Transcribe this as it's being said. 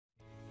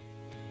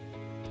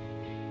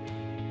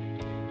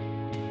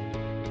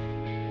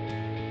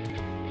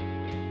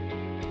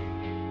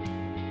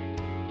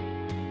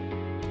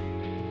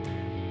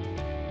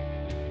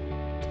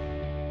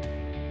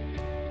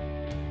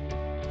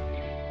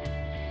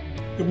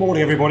Good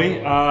morning, everybody.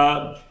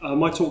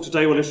 My talk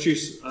today will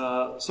introduce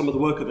some of the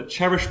work of the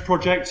CHERISH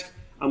project,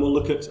 and we'll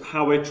look at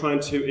how we're trying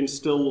to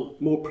instill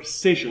more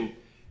precision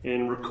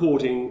in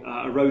recording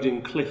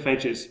eroding cliff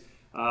edges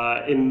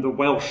in the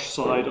Welsh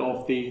side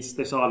of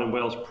this Island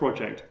Wales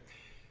project.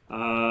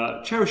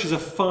 CHERISH is a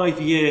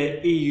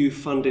 5-year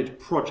EU-funded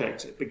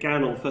project. It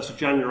began on the 1st of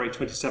January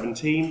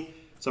 2017,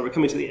 so we're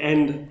coming to the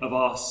end of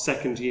our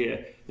second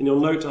year. And you'll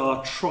note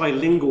our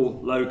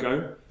trilingual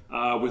logo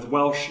with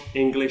Welsh,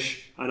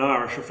 English and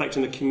Irish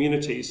reflecting the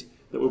communities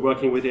that we're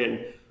working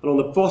within. And on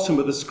the bottom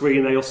of the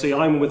screen there you'll see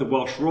I'm with the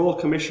Welsh Royal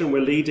Commission.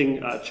 We're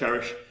leading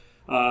CHERISH,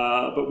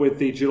 but with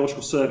the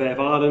Geological Survey of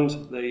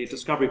Ireland, the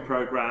Discovery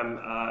Programme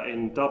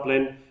in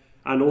Dublin,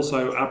 and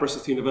also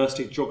Aberystwyth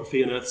University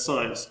Geography and Earth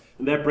Science.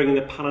 And they're bringing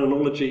the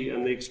palynology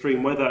and the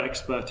extreme weather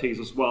expertise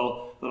as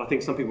well, that I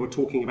think some people were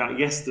talking about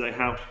yesterday,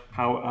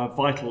 how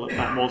vital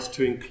that was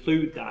to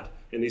include that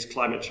in these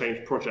climate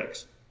change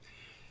projects.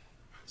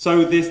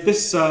 So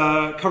this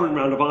current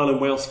round of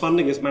Island Wales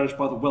funding is managed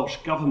by the Welsh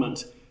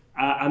Government,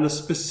 and the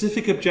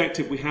specific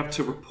objective we have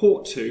to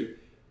report to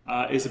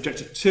is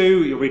Objective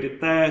 2, you'll read it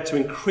there, to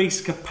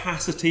increase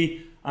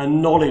capacity and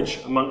knowledge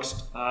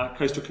amongst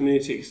coastal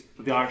communities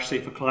of the Irish Sea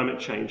for climate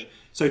change.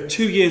 So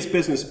 2 years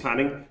business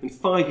planning and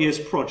 5 years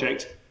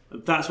project,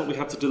 that's what we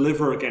have to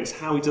deliver against.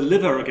 How we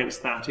deliver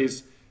against that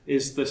is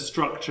the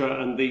structure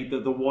and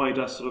the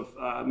wider sort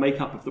of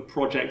makeup of the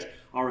project,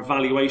 our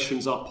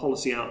evaluations, our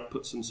policy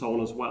outputs and so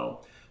on as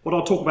well. What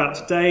I'll talk about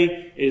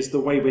today is the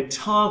way we're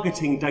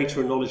targeting data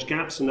and knowledge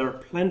gaps, and there are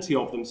plenty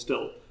of them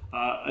still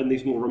in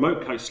these more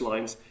remote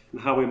coastlines, and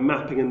how we're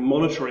mapping and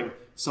monitoring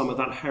some of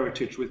that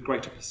heritage with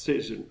greater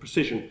precision.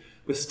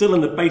 We're still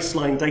in the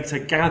baseline data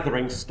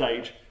gathering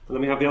stage, and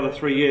then we have the other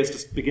 3 years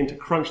to begin to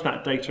crunch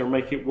that data and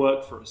make it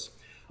work for us.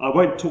 I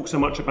won't talk so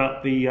much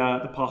about the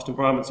past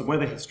environments and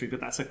weather history,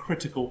 but that's a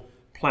critical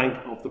plank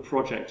of the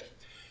project.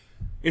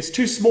 It's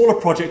too small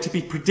a project to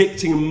be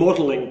predicting and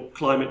modelling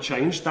climate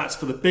change. That's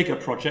for the bigger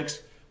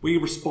projects. We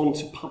respond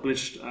to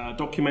published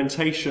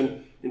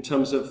documentation in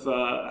terms of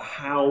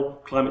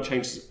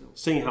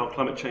seeing how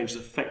climate change is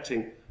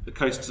affecting the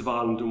coasts of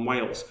Ireland and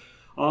Wales.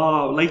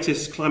 Our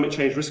latest climate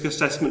change risk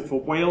assessment for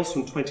Wales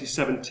from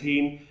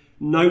 2017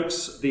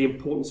 notes the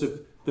importance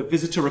of the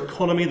visitor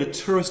economy, the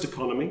tourist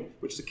economy,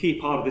 which is a key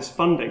part of this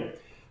funding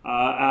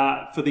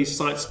for these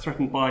sites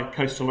threatened by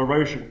coastal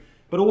erosion.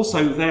 But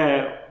also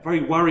they're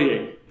very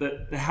worrying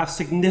that they have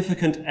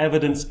significant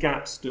evidence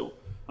gaps still.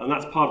 And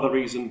that's part of the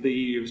reason the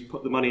EU has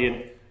put the money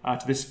in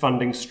to this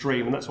funding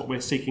stream, and that's what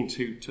we're seeking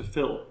to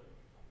fill.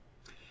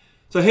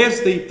 So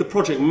here's the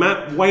project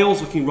map.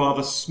 Wales looking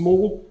rather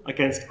small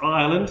against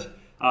Ireland.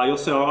 You'll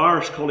see our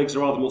Irish colleagues are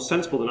rather more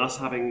sensible than us,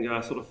 having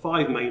sort of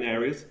 5 main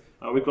areas.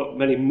 We've got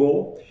many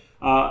more.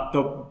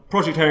 The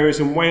project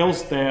areas in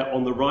Wales, they're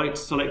on the right,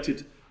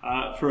 selected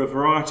through a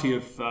variety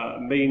of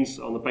means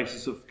on the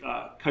basis of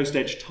coast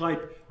edge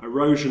type,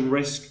 erosion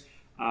risk,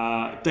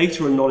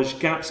 data and knowledge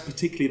gaps,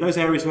 particularly those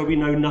areas where we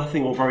know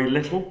nothing or very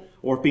little,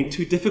 or have been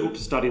too difficult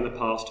to study in the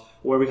past,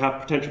 or where we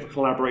have potential for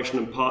collaboration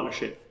and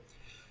partnership.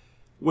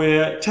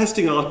 We're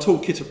testing our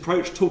toolkit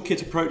approach.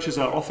 Toolkit approaches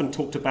are often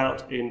talked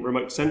about in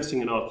remote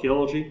sensing and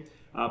archaeology.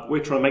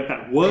 We're trying to make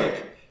that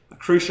work.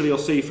 Crucially, you'll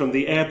see from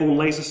the airborne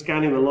laser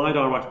scanning, the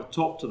LiDAR right at the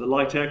top, to the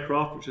light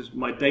aircraft, which is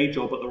my day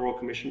job at the Royal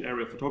Commission,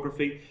 aerial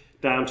photography,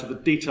 down to the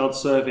detailed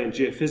survey and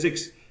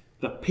geophysics,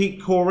 the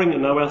peak coring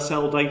and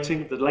OSL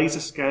dating, the laser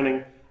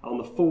scanning on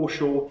the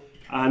foreshore,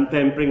 and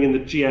then bring in the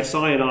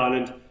GSI in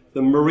Ireland,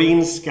 the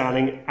marine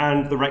scanning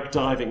and the wreck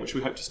diving, which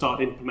we hope to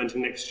start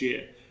implementing next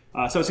year.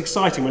 So it's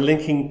exciting. We're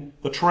linking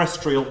the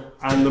terrestrial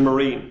and the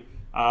marine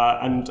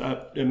and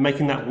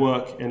making that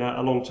work in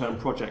a long-term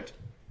project.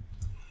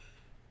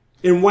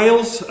 In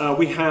Wales,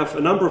 we have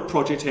a number of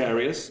project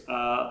areas,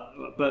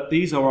 but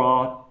these are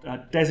our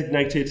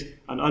designated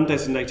and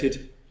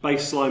undesignated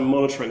baseline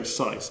monitoring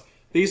sites.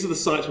 These are the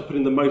sites we're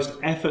putting the most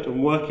effort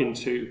and work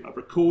into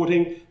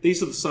recording.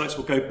 These are the sites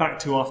we'll go back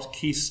to after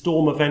key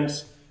storm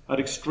events, at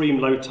extreme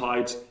low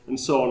tides, and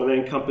so on, and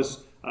they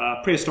encompass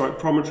prehistoric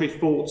promontory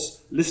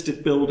forts,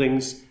 listed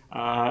buildings,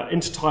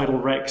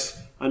 intertidal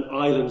wrecks, and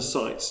island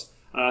sites.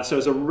 So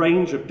there's a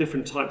range of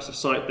different types of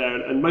site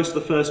there, and most of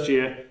the first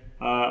year,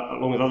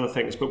 along with other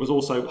things, but was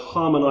also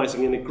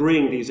harmonising and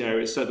agreeing these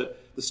areas so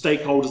that the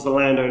stakeholders, the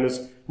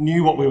landowners,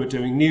 knew what we were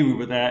doing, knew we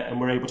were there, and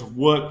were able to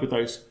work with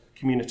those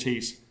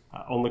communities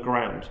on the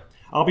ground.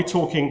 I'll be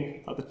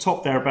talking at the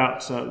top there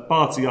about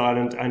Bardsey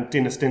Island and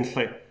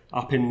Dinistinthe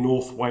up in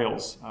North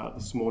Wales,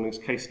 this morning's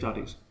case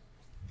studies.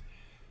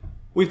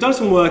 We've done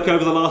some work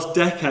over the last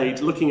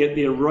decade looking at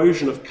the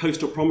erosion of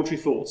coastal promontory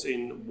forts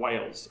in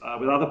Wales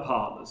with other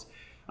partners.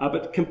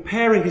 But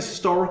comparing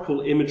historical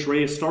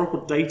imagery,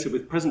 historical data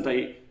with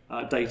present-day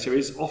data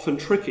is often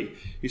tricky.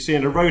 You see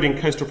an eroding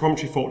coastal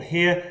promontory fort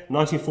here,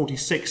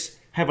 1946,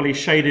 heavily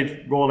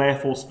shaded Royal Air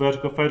Force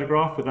vertical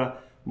photograph with a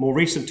more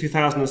recent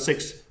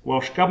 2006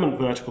 Welsh Government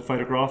vertical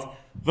photograph,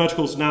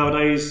 Verticals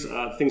nowadays,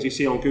 things you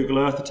see on Google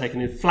Earth, are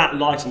taken in flat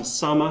light in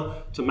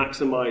summer to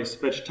maximize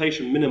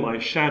vegetation,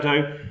 minimize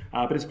shadow,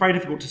 but it's very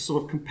difficult to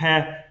sort of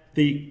compare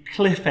the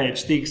cliff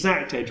edge, the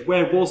exact edge.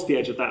 Where was the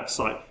edge of that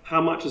site?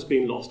 How much has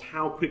been lost?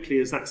 How quickly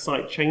is that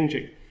site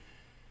changing?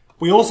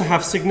 We also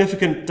have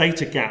significant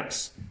data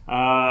gaps.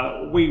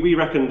 We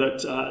reckon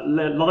that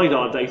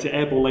LiDAR data,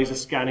 airborne laser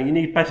scanning, you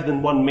need better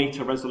than 1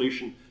 meter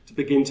resolution to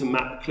begin to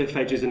map cliff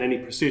edges in any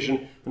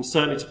precision, and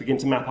certainly to begin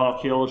to map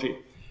archaeology.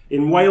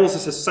 In Wales,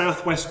 this is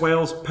southwest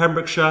Wales,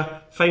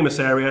 Pembrokeshire, famous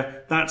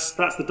area. That's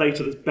the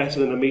data that's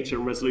better than 1 meter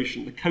in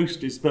resolution. The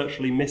coast is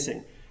virtually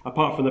missing,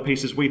 apart from the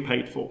pieces we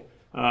paid for,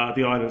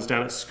 the islands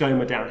down at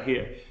Scoma down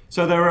here.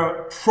 So there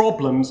are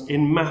problems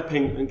in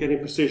mapping and getting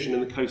precision in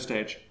the coast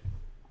edge.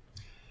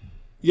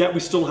 Yet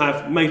we still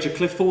have major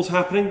cliff falls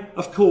happening.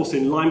 Of course,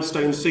 in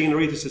limestone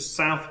scenery, this is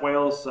South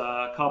Wales,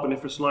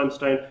 Carboniferous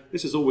limestone,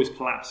 this is always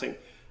collapsing.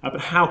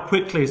 But how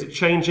quickly is it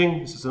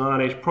changing? This is an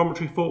Iron Age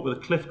promontory fault with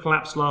a cliff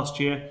collapse last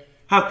year.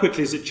 How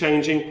quickly is it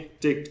changing?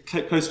 Did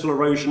coastal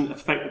erosion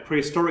affect the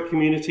prehistoric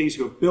communities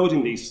who are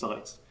building these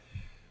sites?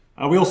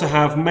 We also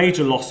have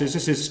major losses.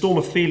 This is Storm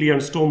Ophelia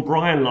and Storm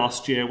Brian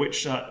last year,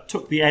 which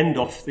took the end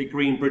off the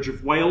Green Bridge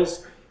of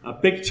Wales, a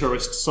big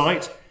tourist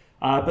site.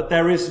 But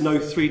there is no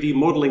 3D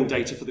modelling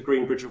data for the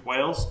Green Bridge of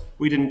Wales.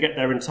 We didn't get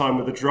there in time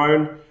with the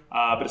drone,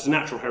 but it's a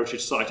natural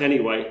heritage site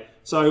anyway.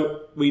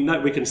 So we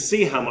can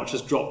see how much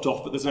has dropped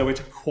off, but there's no way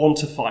to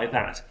quantify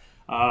that.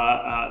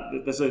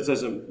 There's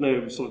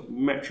no sort of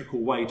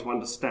metrical way to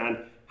understand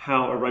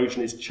how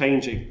erosion is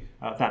changing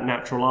that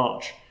natural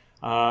arch.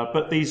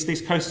 But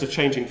these coasts are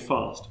changing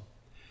fast.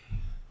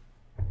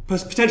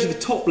 Potentially the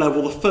top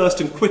level, the first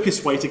and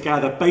quickest way to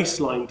gather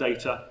baseline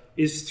data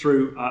is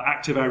through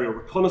active aerial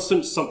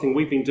reconnaissance, something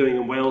we've been doing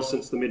in Wales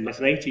since the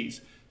mid-1980s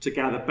to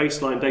gather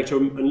baseline data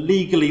and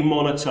legally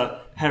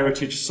monitor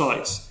heritage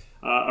sites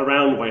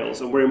around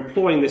Wales. And we're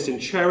employing this in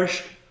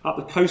CHERISH up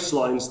the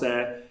coastlines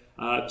there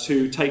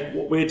to take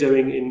what we're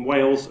doing in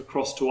Wales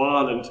across to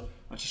Ireland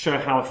to show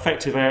how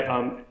effective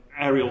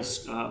aerial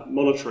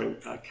monitoring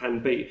can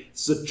be.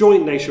 It's a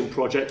joint nation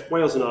project,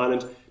 Wales and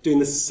Ireland, doing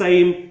the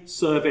same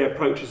survey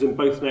approaches in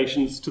both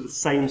nations to the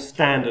same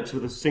standards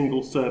with a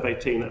single survey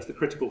team. That's the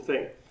critical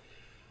thing.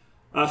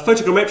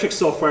 Photogrammetric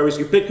software is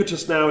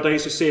ubiquitous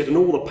nowadays. You see it in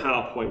all the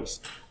PowerPoints.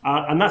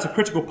 And that's a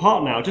critical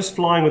part now. Just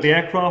flying with the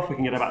aircraft, we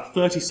can get about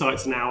 30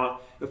 sites an hour.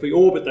 If we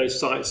orbit those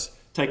sites,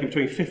 taking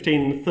between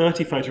 15 and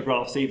 30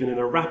 photographs even in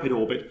a rapid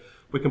orbit,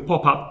 we can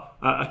pop up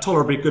a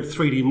tolerably good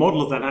 3D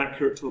model of that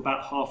accurate to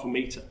about 0.5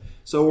 meter.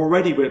 So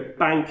already we're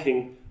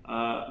banking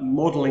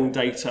modelling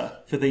data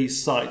for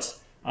these sites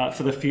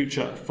for the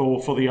future,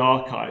 for the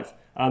archive,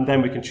 and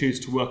then we can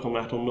choose to work on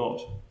that or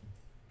not.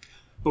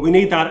 But we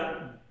need that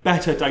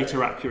better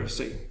data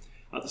accuracy.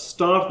 At the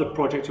start of the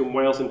project in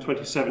Wales in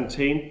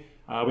 2017,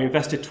 we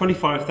invested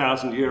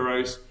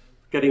 €25,000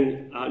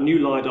 getting new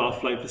LiDAR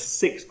flown for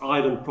 6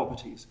 island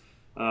properties,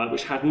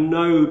 which had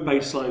no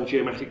baseline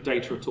geomatic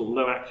data at all,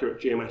 no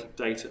accurate geomatic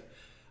data.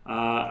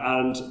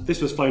 And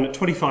this was flown at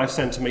 25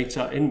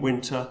 centimetre in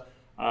winter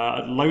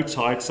at low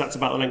tide, so that's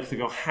about the length of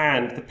your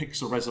hand, the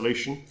pixel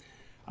resolution.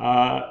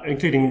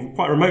 Including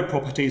quite remote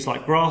properties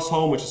like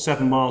Grassholm, which is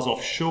 7 miles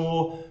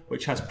offshore,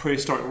 which has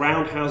prehistoric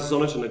roundhouses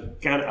on it and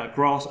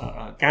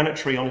a gannet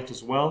tree on it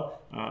as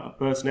well,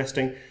 birds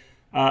nesting.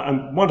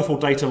 And wonderful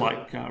data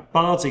like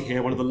Bardsey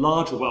here, one of the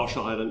larger Welsh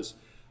islands,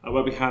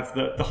 where we have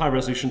the high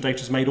resolution data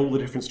has made all the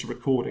difference to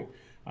recording.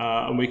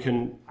 And we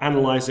can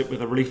analyse it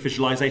with a relief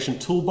visualisation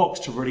toolbox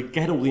to really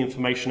get all the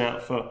information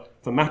out for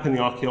mapping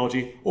the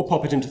archaeology, or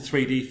pop it into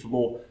 3D for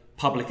more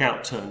public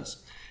outturns.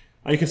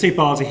 You can see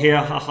Bardsey here,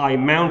 a high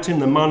mountain,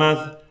 the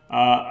Mynydd,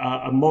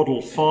 a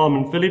model farm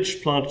and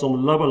village planted on the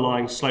lower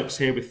lying slopes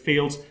here with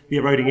fields, the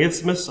eroding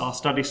isthmus, our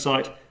study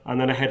site,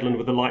 and then a headland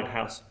with a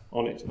lighthouse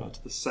on it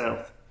to the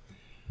south.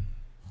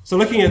 So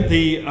looking at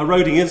the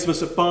eroding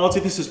isthmus at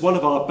Bardsey, this is one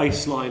of our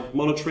baseline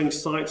monitoring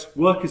sites.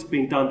 Work has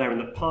been done there in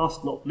the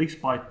past, not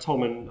least by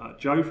Tom and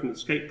Joe from the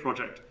Escape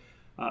Project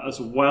as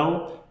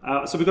well.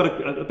 So we've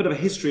got a bit of a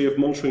history of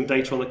monitoring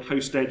data on the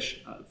coast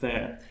edge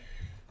there.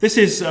 This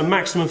is a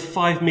maximum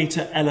 5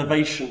 metre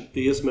elevation,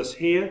 the isthmus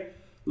here.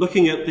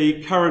 Looking at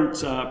the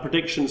current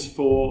predictions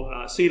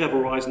for sea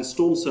level rise and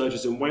storm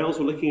surges in Wales,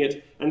 we're looking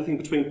at anything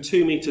between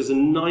 2 metres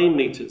and 9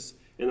 metres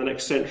in the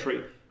next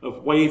century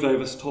of wave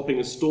overtopping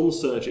and storm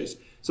surges.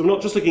 So we're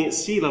not just looking at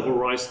sea level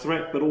rise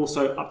threat, but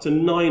also up to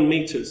 9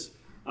 metres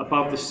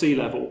above the sea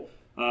level.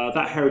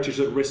 That heritage is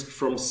at risk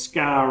from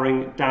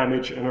scouring,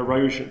 damage and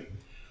erosion.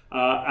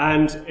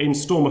 And in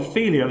Storm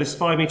Ophelia, this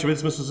 5 metre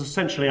isthmus was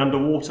essentially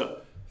underwater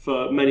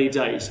for many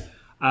days.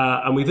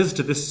 And we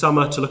visited this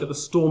summer to look at the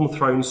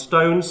storm-thrown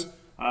stones,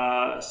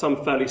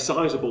 some fairly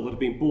sizable, that have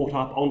been brought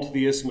up onto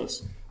the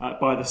isthmus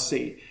by the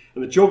sea.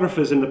 And the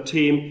geographers in the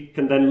team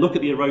can then look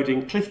at the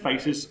eroding cliff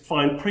faces,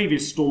 find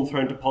previous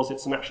storm-thrown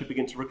deposits, and actually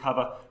begin to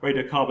recover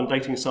radiocarbon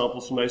dating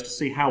samples from those to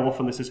see how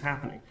often this is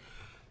happening.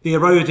 The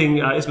eroding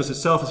isthmus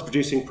itself is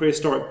producing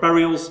prehistoric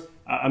burials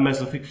and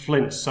Mesolithic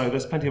flints, so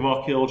there's plenty of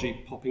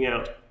archaeology popping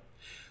out.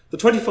 The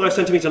 25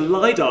 centimetre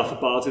LiDAR for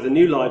Bardsey, the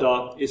new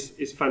LiDAR,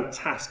 is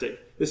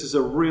fantastic. This is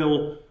a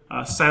real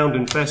sound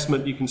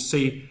investment. You can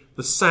see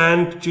the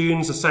sand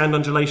dunes, the sand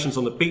undulations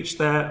on the beach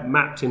there,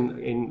 mapped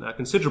in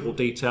considerable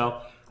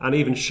detail, and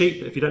even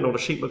sheep. If you don't know what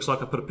a sheep looks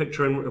like, I put a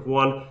picture in of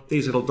one.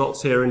 These little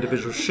dots here are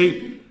individual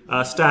sheep,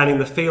 standing in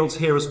the fields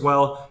here as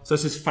well. So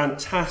this is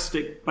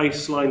fantastic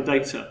baseline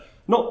data.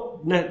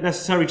 Not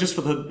necessarily just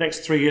for the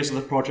next 3 years of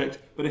the project,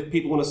 but if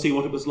people want to see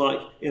what it was like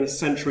in a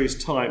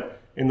century's time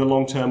in the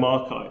long-term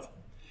archive.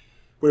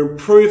 We're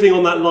improving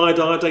on that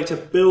LiDAR data,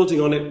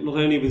 building on it not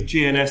only with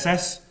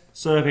GNSS,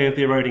 survey of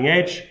the eroding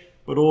edge,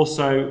 but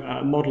also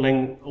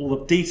modelling all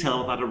the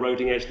detail of that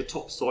eroding edge, the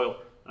topsoil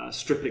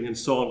stripping and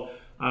so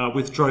on,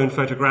 with drone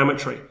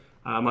photogrammetry.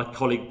 My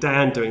colleague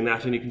Dan doing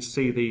that, and you can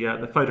see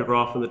the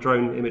photograph and the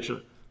drone image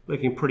are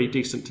looking pretty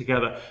decent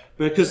together.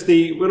 Because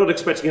we're not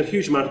expecting a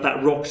huge amount of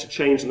that rock to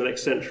change in the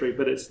next century,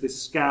 but it's this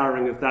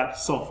scouring of that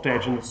soft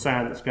edge and the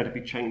sand that's going to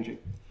be changing.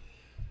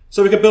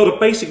 So we can build a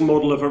basic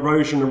model of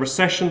erosion and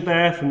recession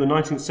there from the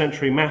 19th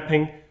century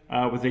mapping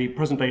with the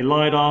present day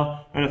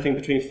LiDAR. Anything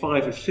between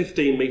 5 and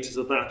 15 metres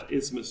of that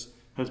isthmus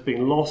has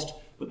been lost.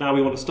 But now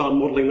we want to start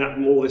modelling that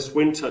more this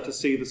winter to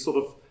see the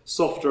sort of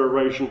softer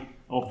erosion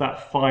of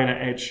that finer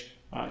edge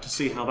to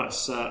see how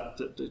that's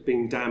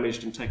being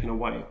damaged and taken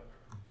away.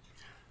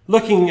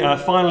 Looking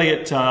finally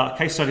at a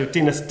case study of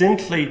Dinas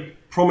Dintley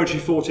Promontory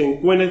Fort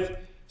in Gwynedd,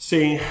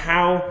 seeing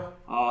how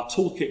our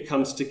toolkit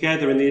comes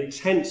together in the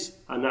intense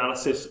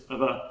analysis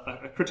of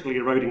a critically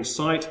eroding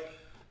site.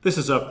 This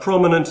is a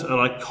prominent and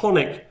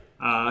iconic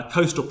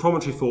coastal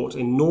promontory fort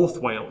in North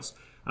Wales,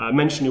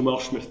 mentioned in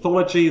Welsh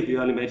mythology, the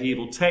early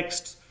medieval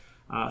texts,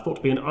 thought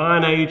to be an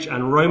Iron Age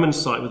and Roman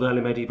site with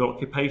early medieval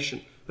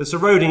occupation. This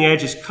eroding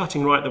edge is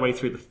cutting right the way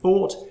through the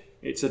fort.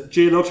 It's a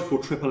geological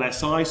triple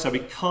SI, so we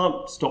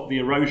can't stop the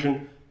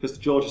erosion because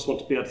the geologists want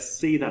to be able to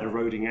see that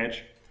eroding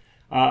edge.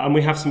 And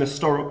we have some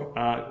historic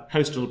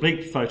coastal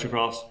oblique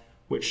photographs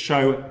which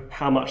show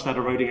how much that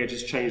eroding edge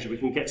has changed. We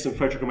can get some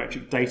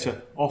photogrammetric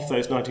data off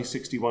those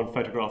 1961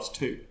 photographs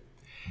too.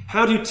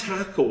 How do you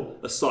tackle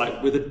a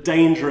site with a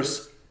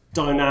dangerous,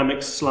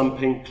 dynamic,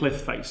 slumping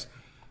cliff face?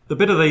 The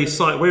bit of the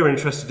site we're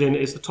interested in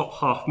is the top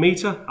 ½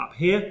 metre up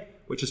here,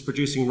 which is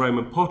producing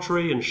Roman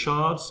pottery and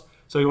shards.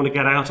 So we want to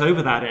get out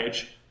over that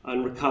edge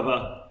and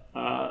recover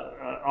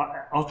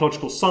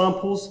archaeological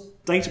samples,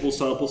 datable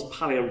samples,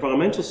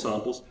 paleo-environmental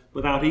samples,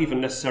 without even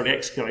necessarily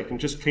excavating,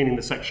 just cleaning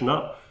the section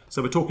up.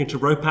 So we're talking to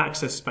rope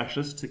access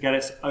specialists to get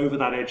us over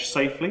that edge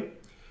safely.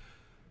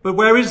 But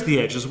where is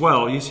the edge as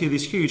well? You see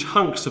these huge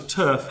hunks of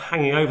turf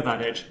hanging over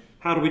that edge.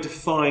 How do we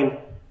define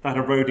that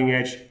eroding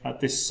edge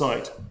at this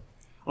site?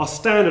 Our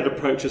standard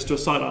approach is to a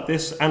site like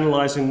this,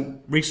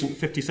 analysing recent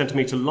 50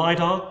 centimetre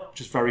LiDAR,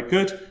 which is very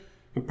good,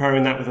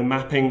 comparing that with a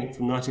mapping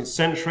from the 19th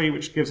century,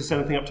 which gives us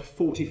anything up to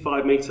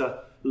 45 metre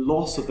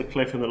loss of the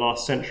cliff in the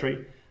last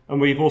century.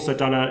 And we've also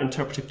done an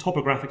interpretive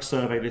topographic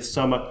survey this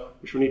summer,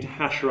 which we need to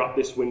hasher up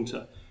this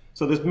winter.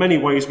 So there's many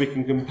ways we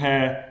can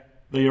compare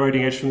the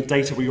eroding edge from the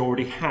data we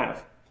already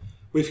have.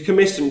 We've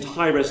commissioned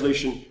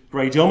high-resolution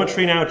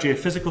gradiometry now,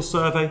 geophysical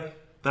survey.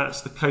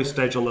 That's the coast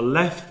edge on the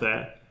left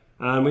there.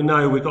 And we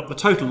know we've got the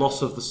total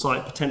loss of the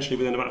site potentially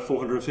within about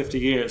 450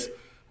 years.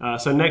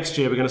 So next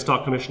year we're going to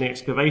start commissioning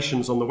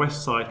excavations on the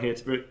west side here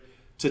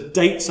to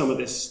date some of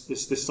this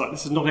site.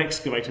 This is not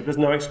excavated. There's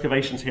no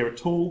excavations here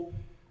at all.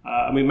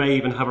 And we may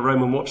even have a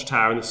Roman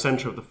watchtower in the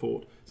centre of the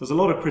fort. So there's a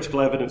lot of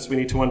critical evidence we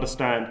need to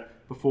understand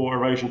before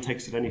erosion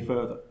takes it any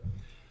further.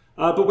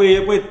 But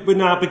we're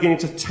now beginning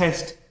to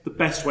test the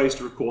best ways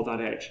to record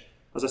that edge.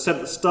 As I said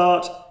at the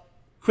start,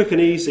 quick and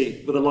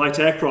easy with a light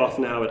aircraft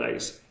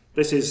nowadays.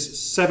 This is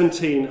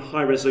 17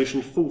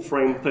 high-resolution,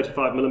 full-frame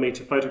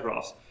 35mm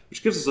photographs,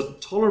 which gives us a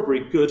tolerably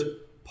good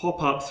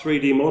pop-up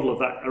 3D model of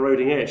that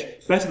eroding edge,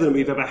 better than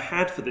we've ever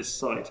had for this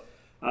site.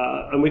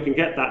 And we can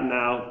get that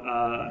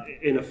now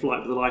in a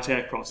flight with a light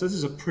aircraft. So this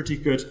is a pretty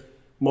good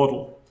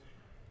model.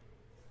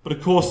 But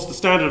of course, the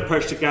standard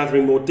approach to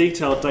gathering more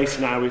detailed data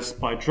now is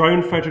by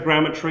drone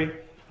photogrammetry.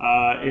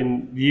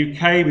 In the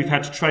UK, we've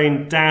had to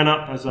train Dan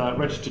up as a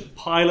registered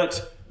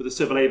pilot with the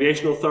Civil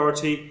Aviation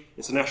Authority.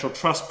 It's a National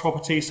Trust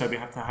property, so we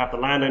have to have the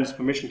landowner's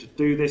permission to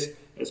do this.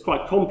 It's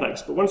quite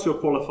complex, but once you're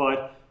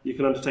qualified, you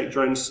can undertake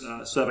drone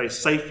surveys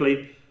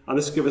safely, and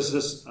this gives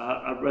us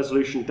a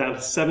resolution down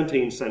to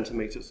 17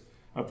 centimetres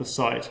of the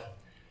site.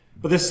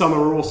 But this summer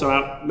we're also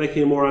out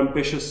making a more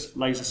ambitious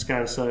laser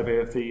scan survey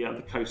of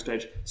the coast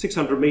edge.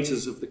 600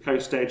 metres of the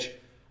coast edge,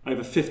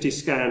 over 50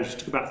 scans, which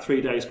took about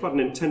 3 days, quite an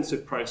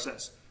intensive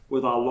process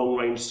with our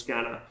long-range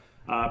scanner.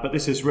 But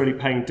this is really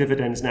paying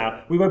dividends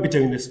now. We won't be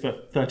doing this for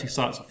 30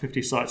 sites or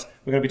 50 sites.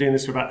 We're going to be doing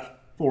this for about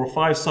 4 or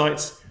 5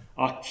 sites,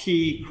 our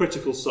key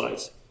critical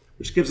sites,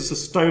 which gives us a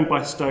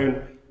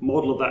stone-by-stone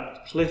model of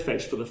that cliff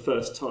edge for the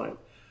first time.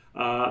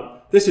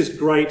 This is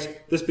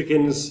great. This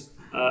begins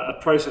a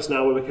process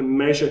now where we can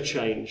measure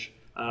change,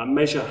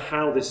 measure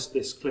how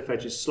this cliff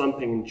edge is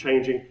slumping and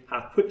changing,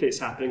 how quickly it's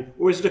happening,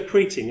 or is it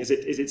accreting? Is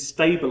it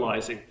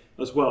stabilising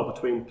as well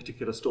between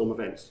particular storm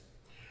events?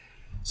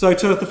 So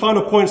to the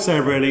final points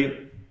there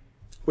really,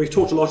 We've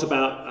talked a lot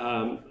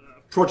about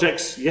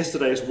projects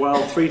yesterday as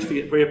well,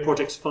 3-year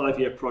projects,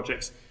 5-year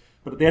projects.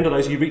 But at the end of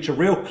those, you reach a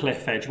real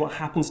cliff edge. What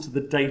happens to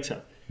the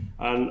data?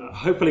 And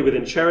hopefully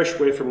within CHERISH,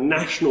 we're from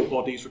national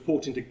bodies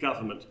reporting to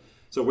government.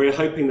 So we're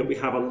hoping that we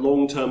have a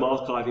long-term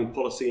archiving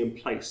policy in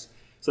place.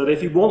 So that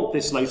if you want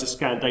this laser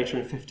scan data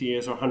in 50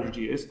 years or 100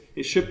 years,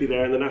 it should be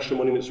there in the National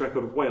Monuments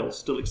Record of Wales,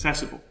 still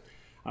accessible.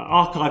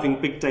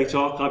 Archiving big data,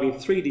 archiving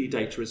 3D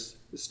data is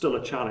still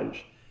a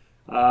challenge.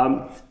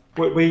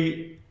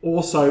 We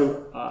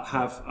also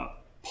have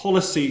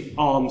policy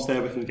arms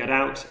there we can get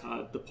out,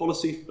 the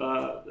policy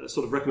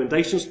sort of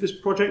recommendations for this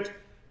project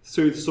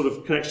through the sort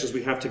of connections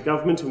we have to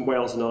government in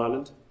Wales and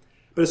Ireland.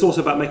 But it's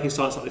also about making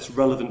sites like this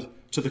relevant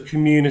to the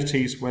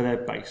communities where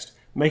they're based.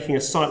 Making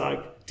a site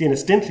like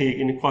Dinas Dintley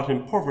in quite an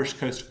impoverished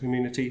coastal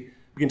community,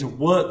 begin to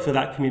work for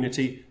that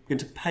community, begin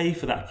to pay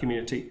for that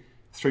community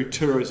through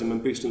tourism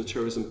and boosting the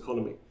tourism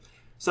economy.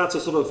 So that's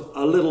a sort of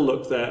a little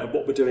look there at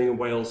what we're doing in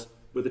Wales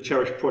with the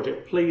CHERISH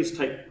project. Please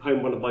take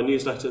home one of my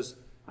newsletters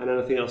and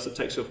anything else that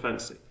takes your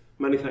fancy.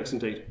 Many thanks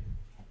indeed.